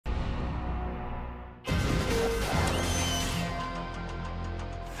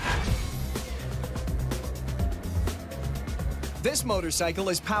This motorcycle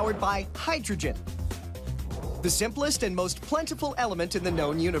is powered by hydrogen, the simplest and most plentiful element in the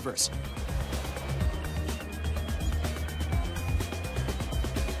known universe.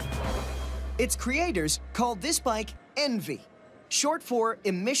 Its creators called this bike ENVI, short for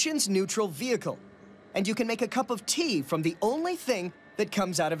Emissions Neutral Vehicle, and you can make a cup of tea from the only thing that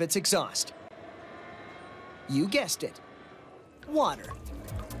comes out of its exhaust. You guessed it, water.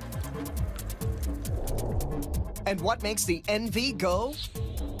 And what makes the ENVI go?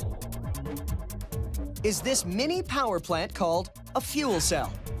 Is this mini power plant called a fuel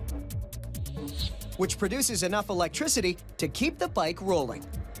cell, which produces enough electricity to keep the bike rolling.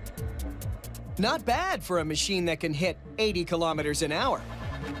 Not bad for a machine that can hit 80 kilometers an hour.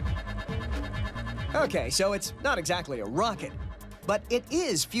 Okay, so it's not exactly a rocket, but it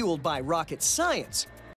is fueled by rocket science,